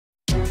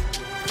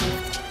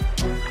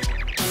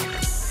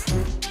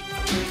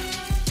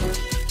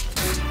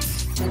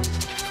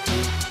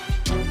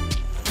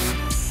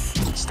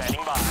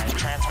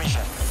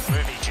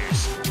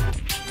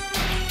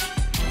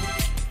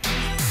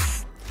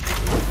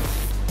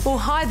Well,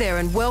 hi there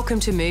and welcome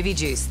to Movie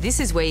Juice. This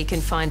is where you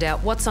can find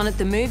out what's on at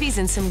the movies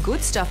and some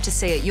good stuff to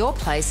see at your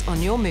place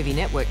on your movie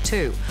network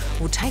too.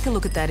 We'll take a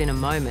look at that in a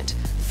moment.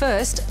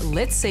 First,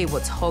 let's see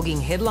what's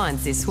hogging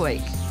headlines this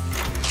week.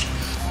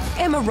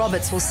 Emma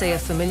Roberts will see a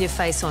familiar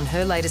face on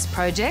her latest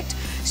project.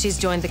 She's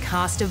joined the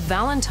cast of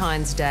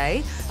Valentine's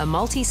Day, a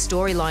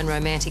multi-storyline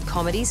romantic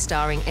comedy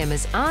starring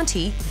Emma's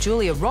auntie,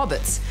 Julia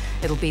Roberts.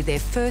 It'll be their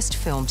first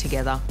film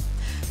together.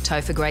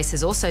 Topher Grace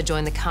has also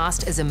joined the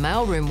cast as a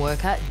mailroom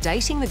worker,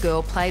 dating the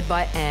girl played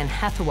by Anne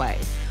Hathaway.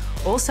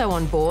 Also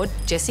on board,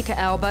 Jessica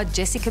Alba,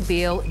 Jessica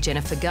Biel,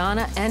 Jennifer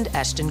Garner and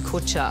Ashton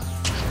Kutcher.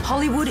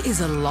 Hollywood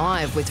is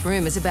alive with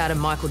rumours about a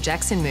Michael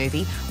Jackson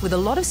movie, with a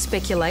lot of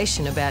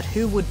speculation about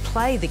who would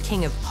play the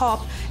King of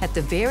Pop at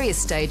the various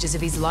stages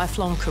of his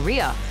lifelong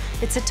career.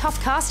 It's a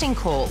tough casting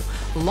call.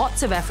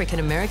 Lots of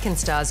African-American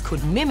stars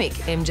could mimic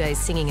MJ's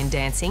singing and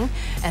dancing,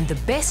 and the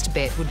best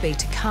bet would be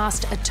to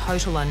cast a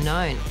total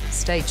unknown.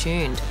 Stay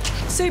tuned.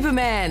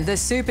 Superman, the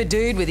super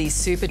dude with his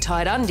super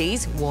tight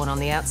undies, worn on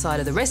the outside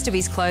of the rest of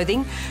his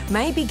clothing,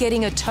 may be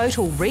getting a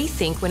total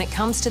rethink when it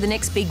comes to the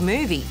next big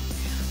movie.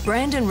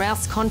 Brandon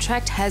Routh's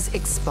contract has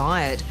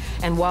expired,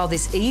 and while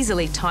this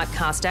easily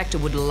typecast actor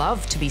would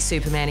love to be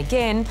Superman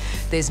again,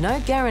 there's no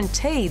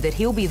guarantee that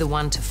he'll be the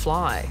one to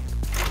fly.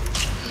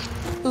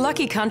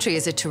 Lucky Country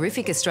is a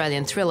terrific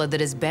Australian thriller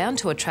that is bound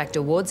to attract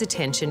awards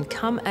attention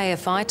come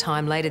AFI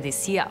time later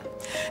this year.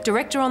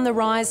 Director on the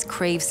rise,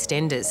 Creve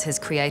Stenders, has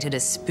created a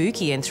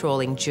spooky,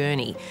 enthralling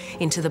journey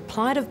into the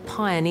plight of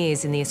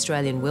pioneers in the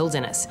Australian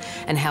wilderness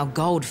and how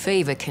gold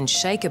fever can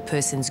shake a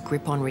person's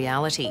grip on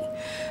reality.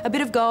 A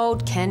bit of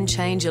gold can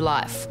change your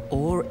life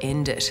or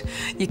end it.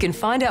 You can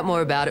find out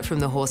more about it from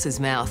the horse's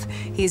mouth.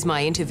 Here's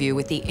my interview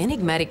with the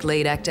enigmatic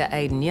lead actor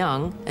Aidan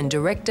Young and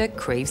director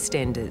Creve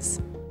Stenders.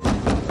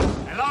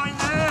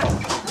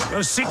 Got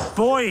a sick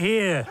boy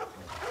here.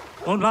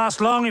 Won't last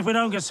long if we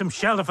don't get some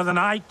shelter for the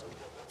night.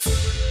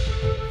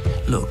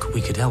 Look,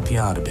 we could help you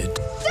out a bit.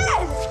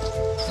 Dad!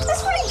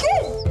 That's pretty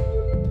good!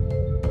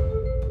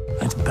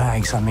 Let's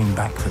bag something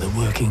back for the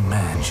working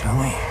man, shall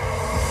we?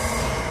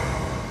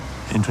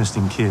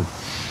 Interesting kid.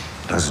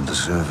 Doesn't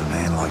deserve a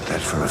man like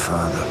that for a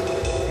father.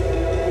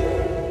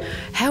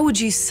 How would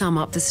you sum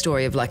up the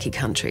story of Lucky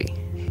Country?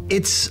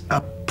 It's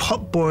a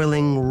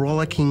pot-boiling,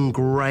 rollicking,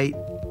 great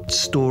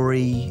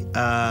story,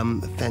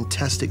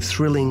 fantastic,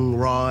 thrilling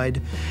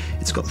ride.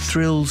 It's got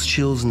thrills,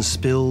 chills and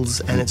spills,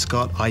 and it's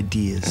got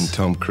ideas. And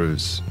Tom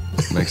Cruise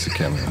makes a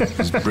cameo.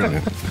 He's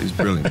brilliant. He's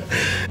brilliant.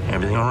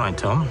 Everything all right,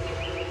 Tom?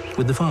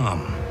 With the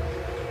farm?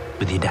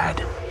 With your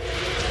dad?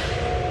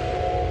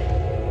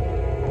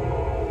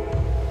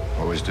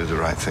 Always do the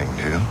right thing,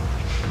 do you?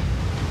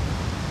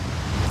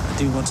 I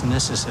do what's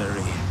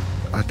necessary.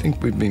 I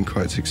think we've been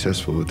quite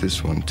successful with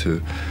this one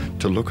to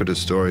look at a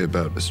story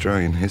about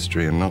Australian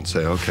history and not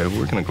say, OK,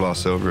 we're going to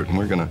gloss over it and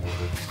we're going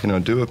to,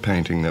 do a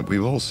painting that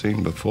we've all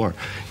seen before.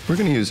 We're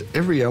going to use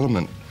every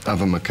element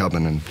of a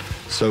McCubbin and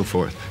so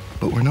forth,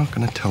 but we're not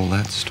going to tell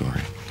that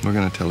story. We're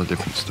going to tell a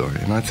different story.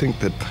 And I think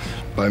that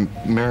by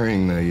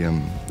marrying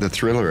the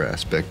thriller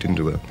aspect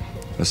into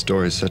a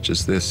story such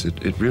as this,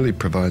 it really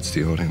provides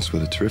the audience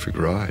with a terrific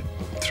ride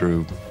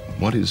through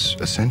what is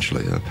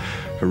essentially a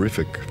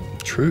horrific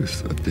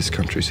truth of this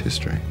country's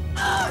history.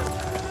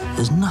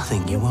 There's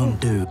nothing you won't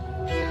do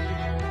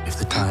if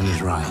the time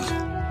is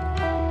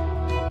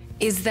right.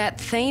 Is that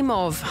theme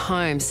of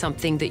home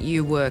something that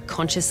you were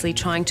consciously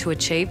trying to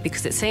achieve?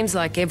 Because it seems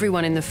like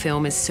everyone in the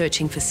film is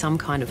searching for some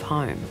kind of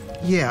home.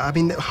 Yeah, I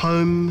mean,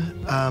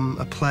 home,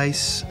 a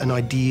place, an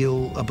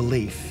ideal, a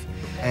belief.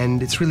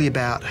 And it's really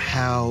about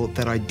how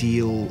that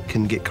ideal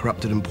can get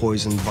corrupted and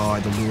poisoned by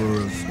the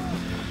lure of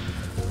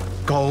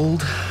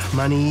gold,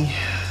 money,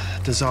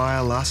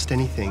 desire, lust,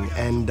 anything,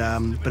 and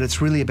but it's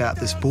really about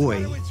this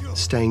boy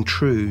staying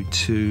true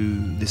to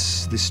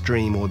this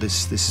dream or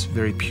this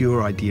very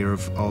pure idea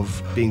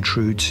of being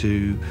true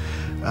to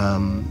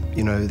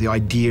the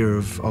idea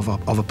of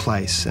a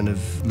place and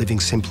of living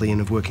simply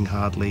and of working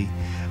hard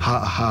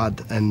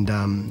and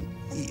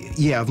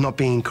of not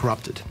being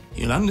corrupted.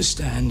 You'll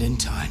understand in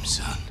time,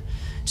 son.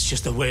 It's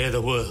just the way of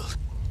the world.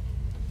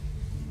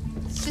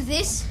 So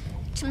this,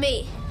 to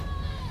me,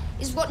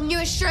 is what New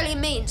Australia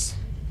means.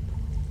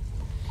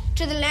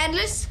 To the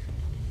landless,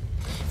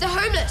 the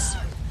homeless.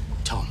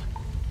 Tom.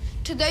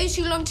 To those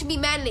who long to be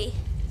manly,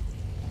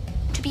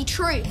 to be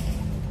true,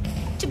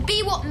 to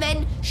be what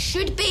men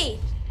should be.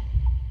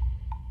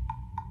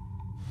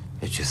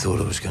 Bet you thought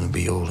it was going to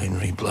be all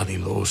Henry bloody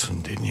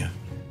Lawson, didn't you?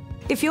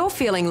 If you're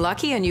feeling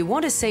lucky and you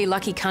want to see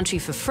Lucky Country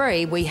for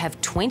free, we have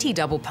 20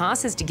 double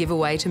passes to give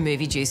away to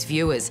Movie Juice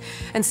viewers.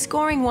 And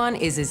scoring one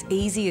is as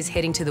easy as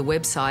heading to the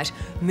website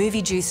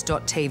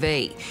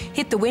moviejuice.tv.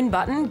 Hit the win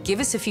button, give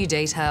us a few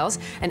details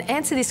and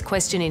answer this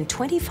question in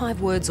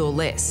 25 words or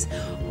less.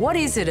 What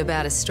is it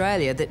about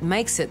Australia that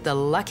makes it the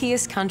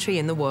luckiest country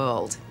in the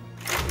world?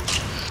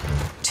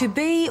 To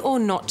Be or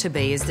Not to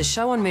Be is the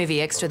show on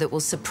Movie Extra that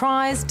will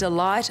surprise,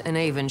 delight and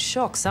even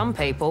shock some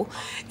people.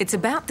 It's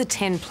about the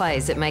 10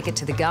 plays that make it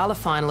to the gala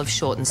final of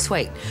Short and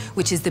Sweet,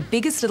 which is the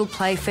biggest little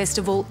play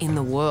festival in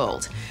the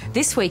world.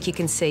 This week you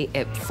can see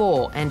Ep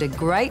 4 and a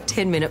great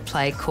 10-minute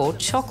play called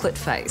Chocolate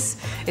Face.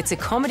 It's a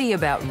comedy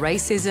about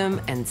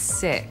racism and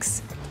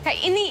sex. Okay,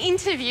 in the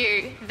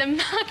interview, the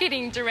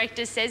marketing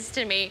director says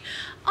to me,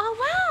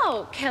 "Oh,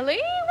 wow, Kelly,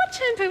 what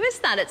shampoo is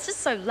that? It's just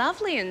so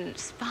lovely and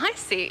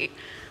spicy."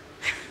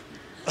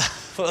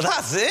 Well,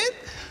 that's it?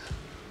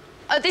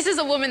 This is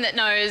a woman that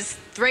knows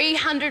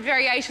 300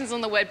 variations on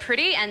the word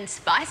pretty, and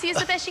spicy is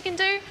the best she can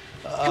do.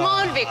 Come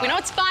on, Vic, we know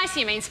what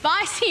spicy means.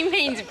 Spicy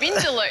means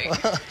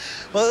vindaloo.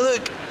 Well,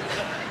 look,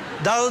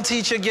 that'll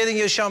teach you getting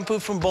your shampoo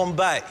from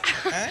Bombay.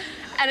 Eh?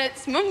 And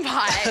it's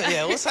Mumbai.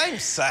 Yeah, well,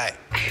 same.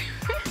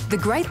 The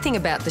great thing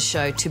about the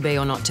show To Be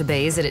or Not to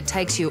Be is that it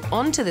takes you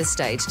onto the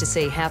stage to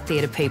see how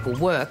theatre people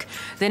work,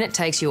 then it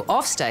takes you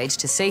off stage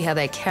to see how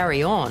they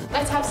carry on.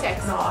 Let's have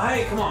sex. No,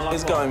 hey, come on.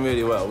 It's going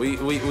really well.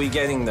 We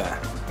getting there.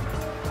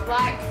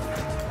 Like?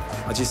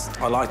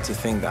 I like to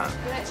think that.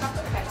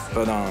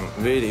 But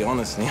really,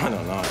 honestly, I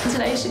don't know.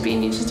 Today should be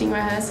an interesting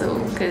rehearsal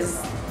because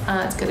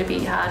it's going to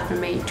be hard for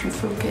me to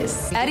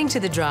focus. Adding to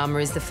the drama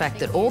is the fact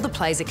that all the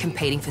plays are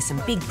competing for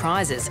some big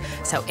prizes,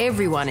 so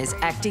everyone is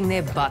acting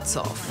their butts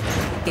off.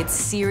 It's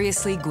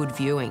seriously good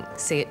viewing.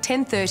 See it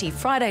 10:30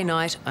 Friday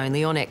night,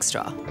 only on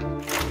Extra.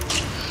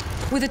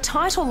 With a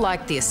title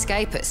like The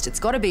Escapist, it's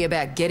got to be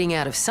about getting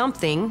out of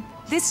something.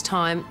 This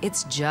time,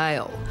 it's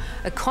jail.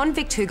 A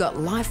convict who got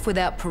life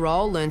without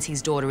parole learns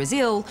his daughter is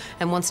ill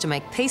and wants to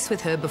make peace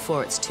with her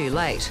before it's too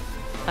late.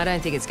 I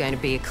don't think it's going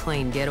to be a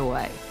clean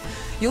getaway.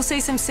 You'll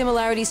see some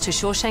similarities to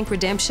Shawshank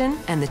Redemption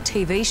and the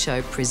TV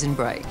show Prison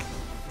Break.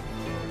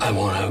 I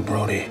want out,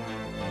 Brody.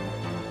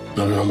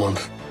 Not in a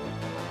month.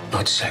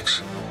 Not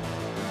 6.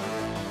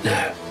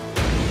 Now.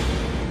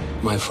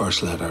 My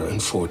first letter in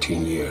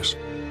 14 years.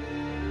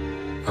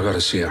 I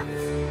gotta see her.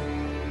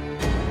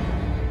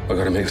 I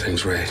gotta make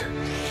things right.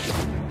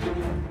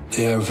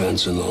 The air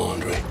vents in the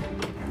laundry.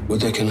 Would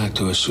they connect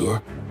to a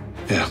sewer?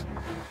 Yeah.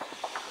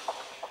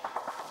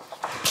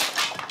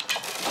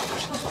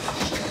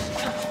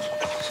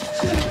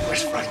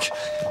 Where's Frank?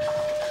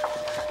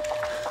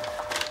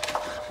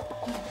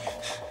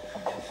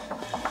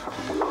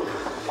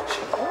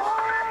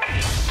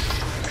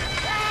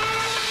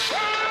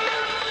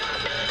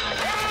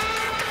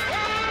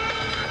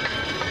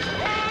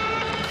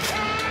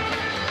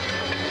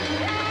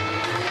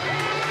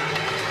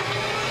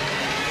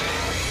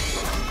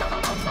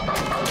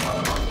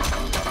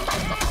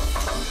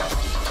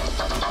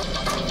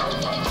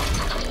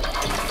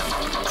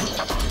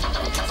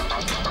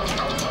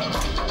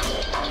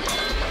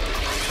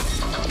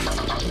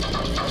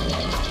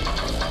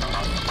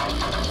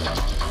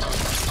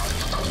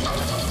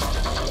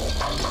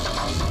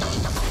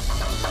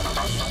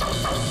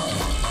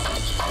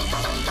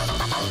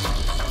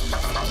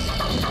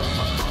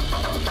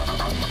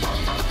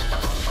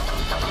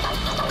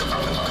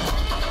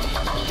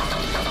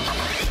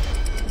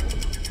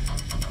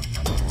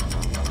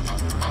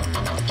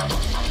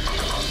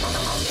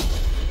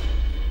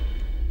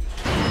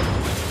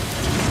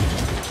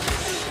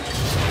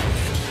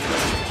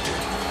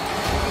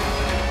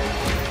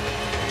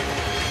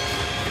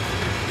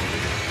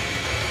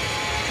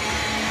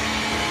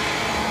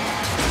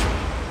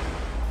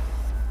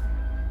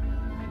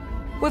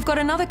 We've got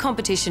another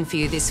competition for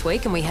you this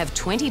week and we have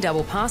 20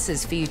 double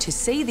passes for you to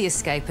see The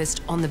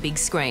Escapist on the big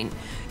screen.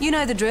 You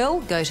know the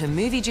drill. Go to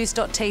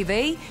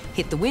moviejuice.tv,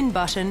 hit the win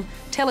button,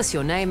 tell us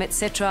your name,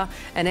 etc.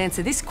 and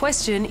answer this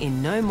question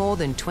in no more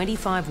than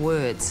 25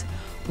 words.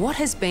 What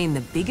has been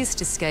the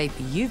biggest escape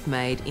you've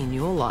made in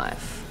your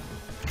life?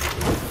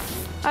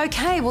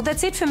 Okay, well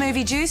that's it for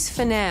Movie Juice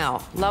for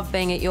now. Love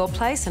being at your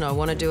place and I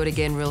want to do it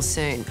again real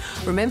soon.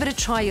 Remember to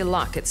try your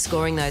luck at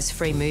scoring those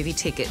free movie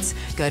tickets.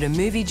 Go to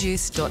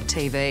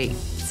moviejuice.tv.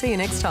 See you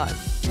next time.